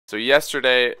So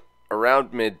yesterday,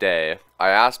 around midday, I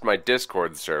asked my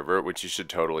Discord server, which you should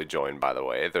totally join by the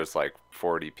way, there's like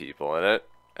 40 people in it,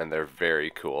 and they're very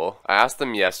cool. I asked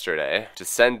them yesterday to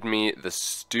send me the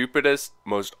stupidest,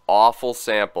 most awful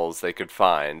samples they could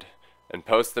find, and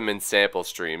post them in sample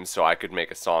streams so I could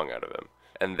make a song out of them.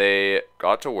 And they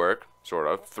got to work, sort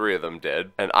of, 3 of them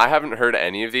did, and I haven't heard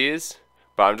any of these,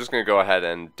 but I'm just gonna go ahead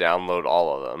and download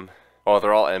all of them. Oh,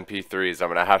 they're all MP3s, I'm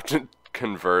gonna have to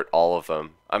convert all of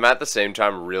them. I'm at the same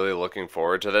time really looking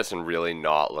forward to this and really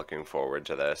not looking forward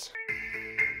to this.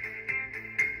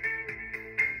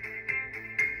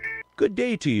 Good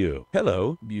day to you.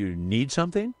 Hello, you need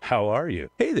something? How are you?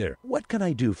 Hey there, what can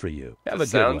I do for you? Have a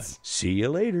good one. See you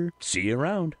later. See you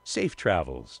around. Safe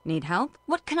travels. Need help?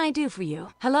 What can I do for you?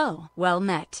 Hello, well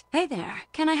met. Hey there,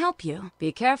 can I help you?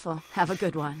 Be careful. Have a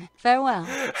good one. Farewell.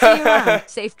 See you around.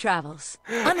 Safe travels.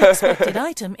 Unexpected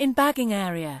item in bagging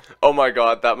area. Oh my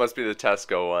god, that must be the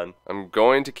Tesco one. I'm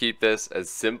going to keep this as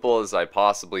simple as I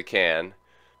possibly can.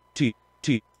 T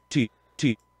T T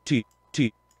T T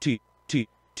T T T.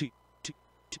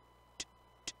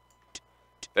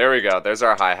 There we go, there's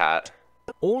our hi-hat.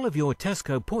 All of your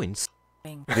Tesco points.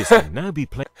 This can now be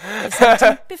played.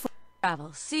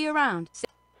 Travels. See you around.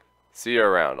 See you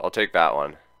around. I'll take that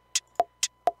one.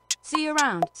 See you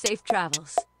around. Safe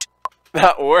travels.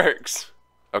 That works.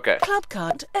 Okay. Club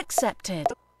card accepted.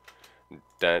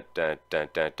 Dun, dun, dun,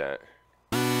 dun, dun.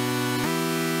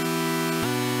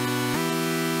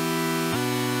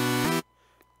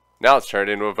 Now it's turned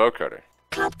into a vocoder.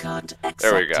 Club card accepted.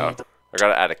 There we go. I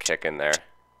gotta add a kick in there.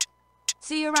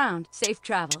 See you around. Safe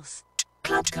travels.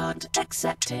 Club card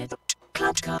accepted.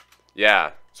 Club card.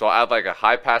 Yeah, so I'll add like a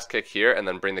high pass kick here and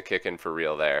then bring the kick in for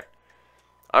real there.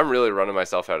 I'm really running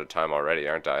myself out of time already,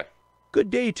 aren't I? Good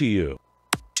day to you.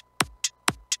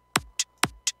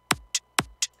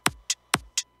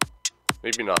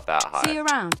 Maybe not that high. See you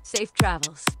around. Safe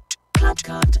travels. Club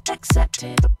card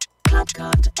accepted. Club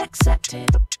card accepted.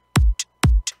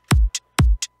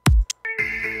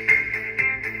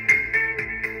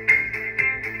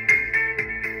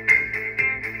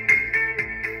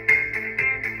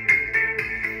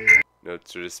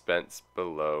 Notes are dispensed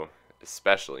below,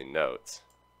 especially notes.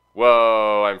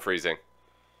 Whoa, I'm freezing.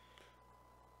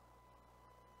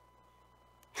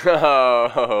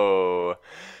 Oh.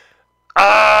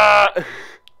 Ah!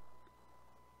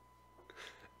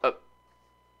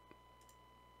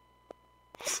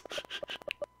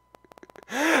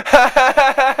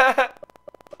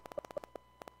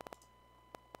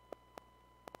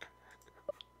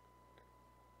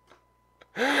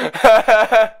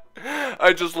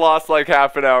 I just lost like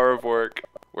half an hour of work.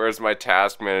 Where's my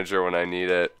task manager when I need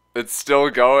it? It's still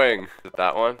going. Is it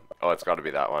that one? Oh, it's got to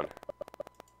be that one.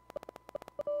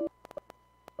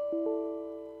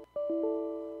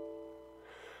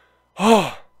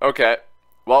 Oh, okay.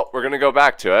 Well, we're gonna go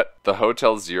back to it. The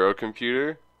Hotel Zero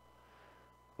computer.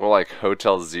 More like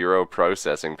Hotel Zero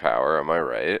processing power, am I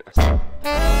right?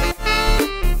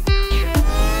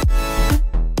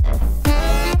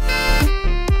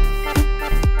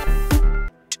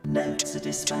 Notes are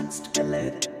dispensed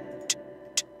below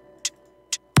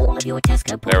all of your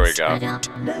Tesco points. There we go.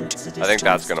 I think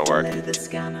that's gonna work.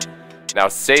 Now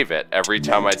save it every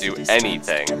time I do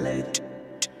anything.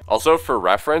 Also, for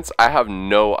reference, I have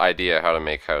no idea how to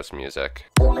make house music.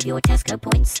 All of your Tesco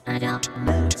points add up.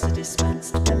 Notes are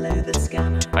dispensed below the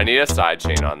scanner. I need a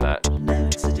sidechain on that.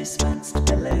 Notes are dispensed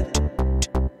below.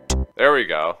 There we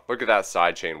go. Look at that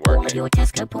sidechain All of working. your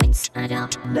Tesco points add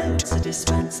up. Notes are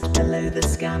dispensed below the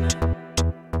scanner.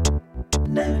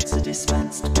 Notes are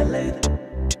dispensed below.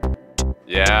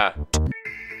 Yeah.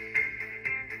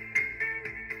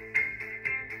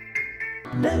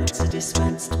 Notes are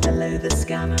dispensed below the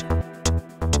scanner.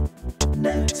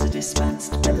 Notes are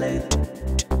dispensed below.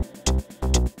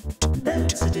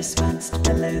 Notes are dispensed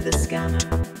below the scanner.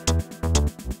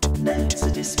 Notes are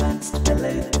dispensed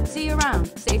below. See you around.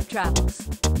 Safe travels.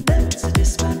 Notes are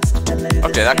dispensed below.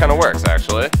 Okay, that kind of works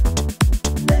actually.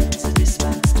 Notes are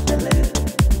dispensed below.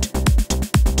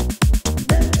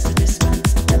 Notes are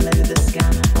dispensed below the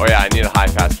scanner. Oh yeah, I need a high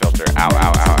pass filter. Ow,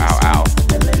 ow, ow, ow, ow.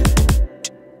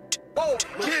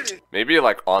 Maybe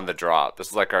like on the drop. This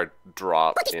is like our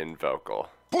drop in vocal.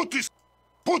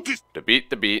 To beat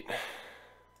the beat.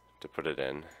 To put it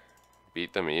in.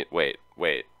 Beat the meat. Wait.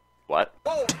 What?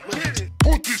 Whoa,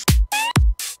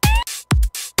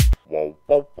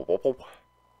 whoa, whoa, whoa, whoa.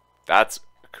 That's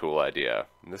a cool idea.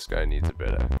 This guy needs a bit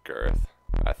of girth,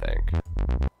 I think.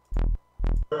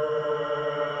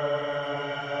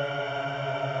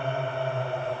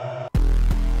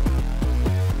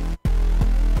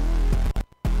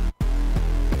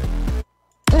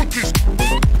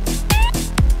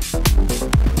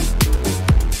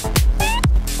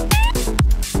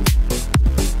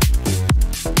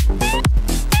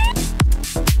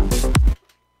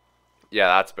 Yeah,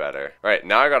 that's better. Right,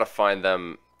 now I gotta find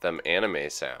them anime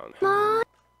sound. Oh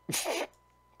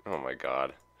my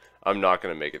god. I'm not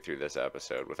gonna make it through this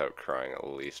episode without crying at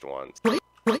least once.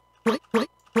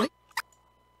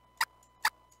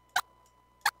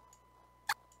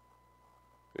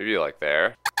 Maybe like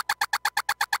there.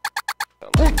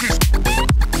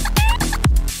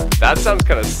 That sounds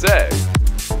kind of sick.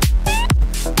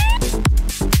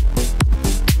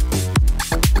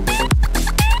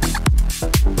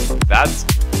 That's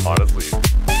honestly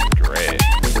great.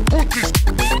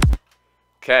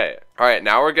 Okay, alright,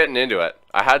 now we're getting into it.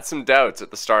 I had some doubts at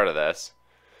the start of this.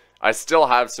 I still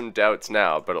have some doubts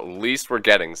now, but at least we're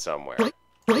getting somewhere.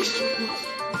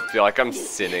 I feel like I'm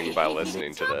sinning by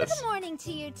listening to this. Good morning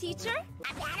to you, teacher.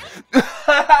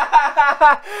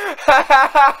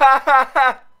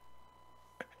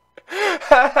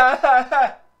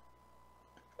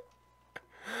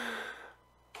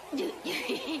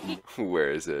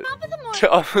 Where is it?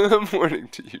 Top of the morning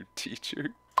to you,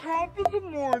 teacher. Top of the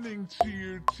morning to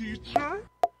you, teacher.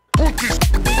 Top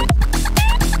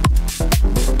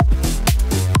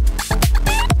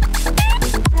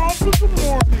of the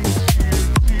morning to you,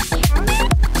 teacher.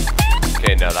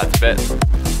 Okay, no, that's a bit slow.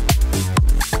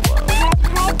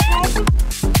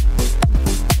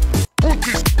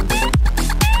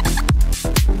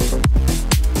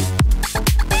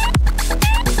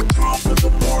 Top of the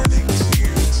morning to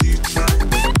you, teacher.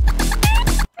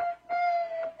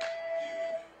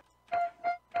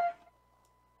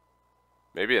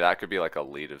 Maybe that could be like a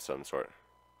lead of some sort.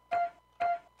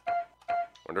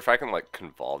 Wonder if I can like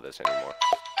convolve this anymore.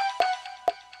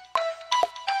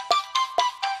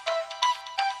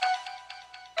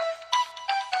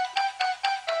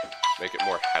 Make it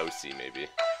more housey, maybe.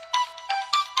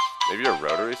 Maybe a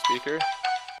rotary speaker?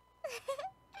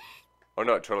 Oh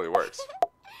no, it totally works.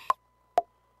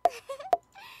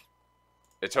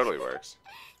 It totally works.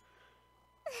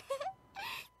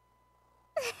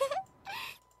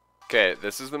 Okay,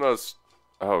 this is the most...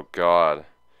 Oh god.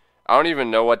 I don't even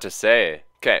know what to say.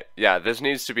 Okay, yeah, this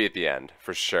needs to be at the end,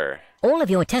 for sure. All of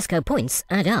your Tesco points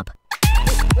add up.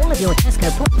 All of your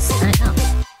Tesco points add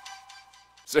up.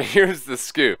 So here's the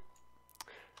scoop.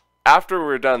 After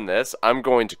we're done this, I'm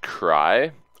going to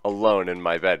cry alone in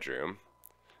my bedroom.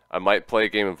 I might play a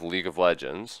game of League of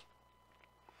Legends.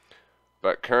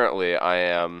 But currently I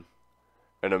am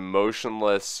an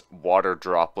emotionless water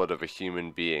droplet of a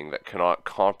human being that cannot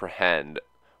comprehend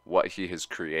what he has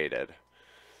created.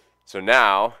 So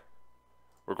now,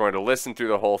 we're going to listen through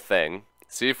the whole thing,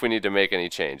 see if we need to make any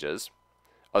changes,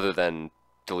 other than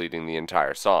deleting the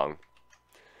entire song.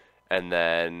 And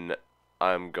then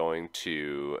I'm going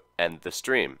to end the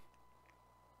stream.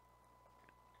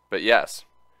 But yes,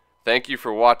 thank you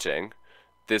for watching.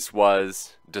 This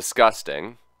was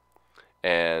disgusting.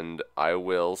 And I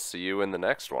will see you in the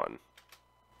next one.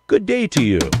 Good day to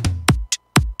you.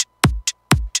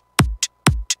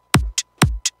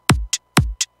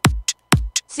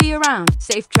 See you around.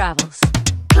 Safe travels.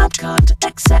 Club card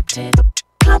accepted.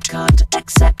 Club card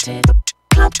accepted.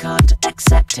 Club card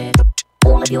accepted.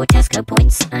 All of your Tesco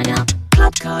points add up.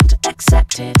 Club card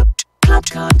accepted. Club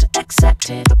card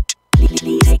accepted.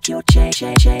 Please take your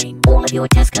chain. All of your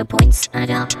Tesco points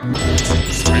add up.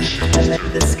 Below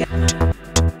the scanner.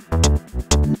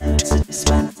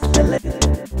 Dispense below.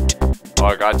 Oh,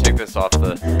 I gotta take this off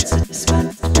the...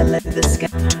 Dispense below the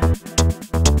scanner.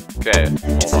 Okay,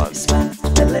 hold on. Dispense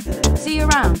below. See you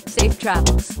around. Safe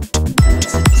travels.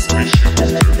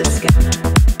 Below the scanner.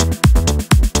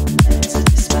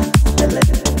 Dispense below.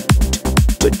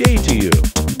 Good day to you.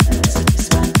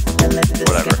 Dispense below the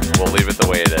Whatever, we'll leave it the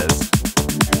way it is.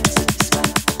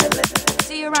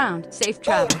 See you around. Safe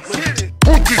travels.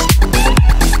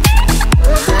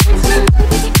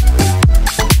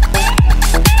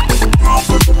 Top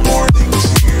of the morning to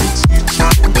you, teacher.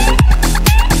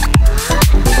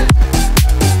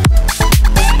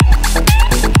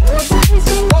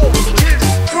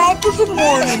 Top of the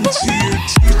morning to you,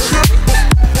 teacher.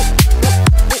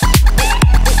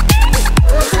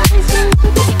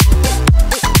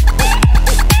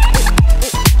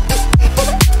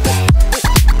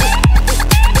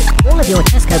 All of your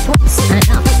Tesco points add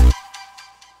up.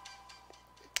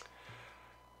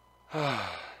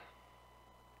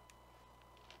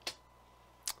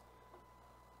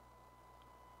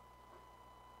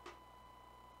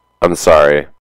 I'm sorry.